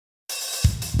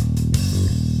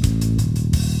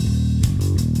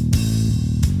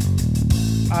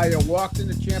I walked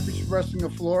into Championship Wrestling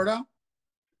of Florida.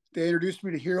 They introduced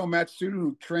me to Hiro Matsuda,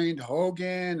 who trained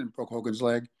Hogan and broke Hogan's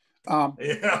leg,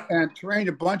 Yeah. and trained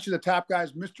a bunch of the top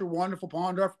guys. Mr. Wonderful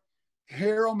Pondorf.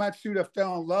 Hiro Matsuda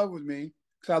fell in love with me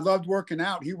because I loved working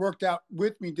out. He worked out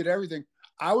with me, did everything.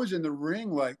 I was in the ring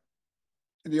like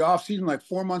in the off season, like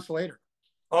 4 months later.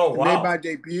 Oh, I made my wow.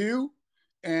 debut,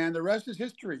 and the rest is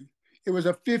history. It was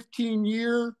a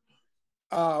 15-year,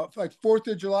 like 4th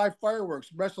of July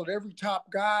fireworks. Wrestled every top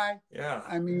guy. Yeah.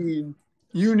 I mean,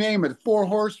 you name it. Four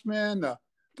Horsemen,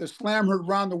 the Slam heard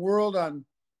around the world on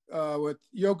with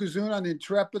Yokozuna on the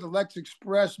Intrepid, the Lex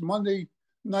Express, Monday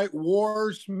Night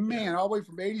Wars. Man, Yeah. all the way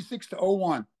from '86 to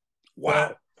 '01. Wow.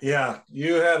 Well, yeah,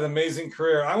 you had an amazing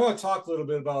career. I want to talk a little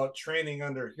bit about training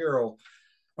under Hero.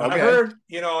 I Okay. heard,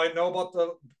 I know about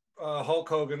the Hulk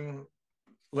Hogan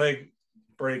leg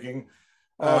breaking.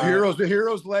 Oh, Uh, the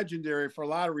hero's legendary for a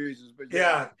lot of reasons, but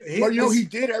yeah. yeah, But he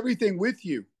did everything with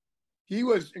you. He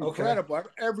was okay. incredible.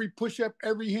 Every push-up,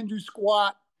 every Hindu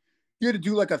squat. You had to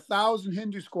do like 1,000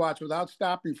 Hindu squats without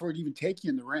stopping before he'd even take you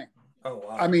in the ring. Oh,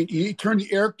 I wow. mean, he turned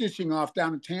the air conditioning off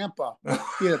down in Tampa.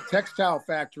 He had a textile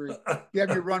factory. He had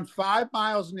you run 5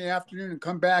 miles in the afternoon and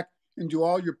come back and do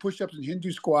all your push-ups and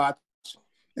Hindu squats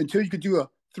until you could do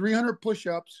 300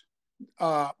 push-ups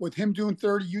with him doing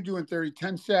 30, you doing 30,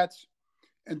 10 sets,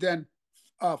 and then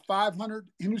 500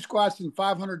 Hindu squats and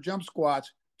 500 jump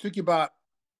squats. Took you about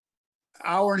an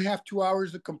hour and a half, 2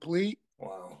 hours to complete.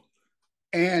 Wow.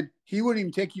 And he wouldn't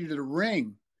even take you to the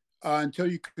ring until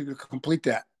you could complete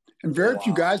that. And very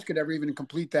few guys could ever even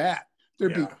complete that.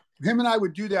 There'd be him and I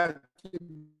would do that.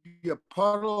 Be a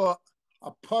puddle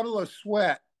of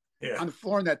sweat on the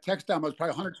floor in that textile. It was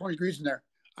probably 120 degrees in there.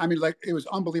 I mean, like, it was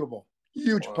unbelievable.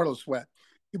 Huge puddle of sweat.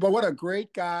 But what a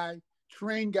great guy.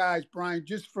 Trained guys, Brian,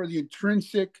 just for the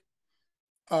intrinsic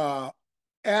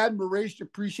admiration,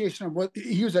 appreciation of what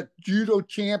he was, a judo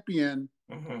champion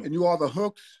and knew all the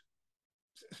hooks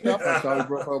stuff. That's how he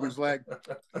broke Hogan's leg.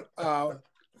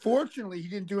 Fortunately, he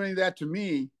didn't do any of that to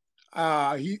me.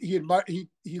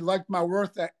 He liked my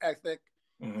work ethic,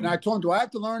 and I told him, "Do I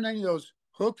have to learn any of those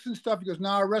hooks and stuff?" He goes,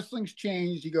 "No, wrestling's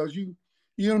changed." He goes, "You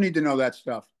don't need to know that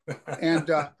stuff." And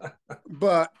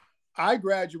but I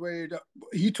graduated.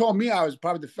 He told me I was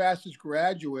probably the fastest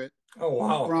graduate. Oh,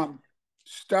 wow. From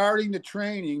starting the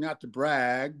training, not to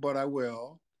brag, but I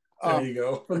will. There you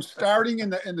go. From starting in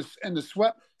the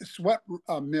sweat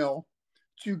mill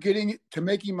to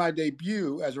making my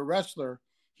debut as a wrestler,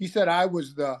 he said I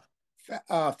was the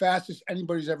fastest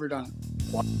anybody's ever done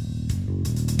it.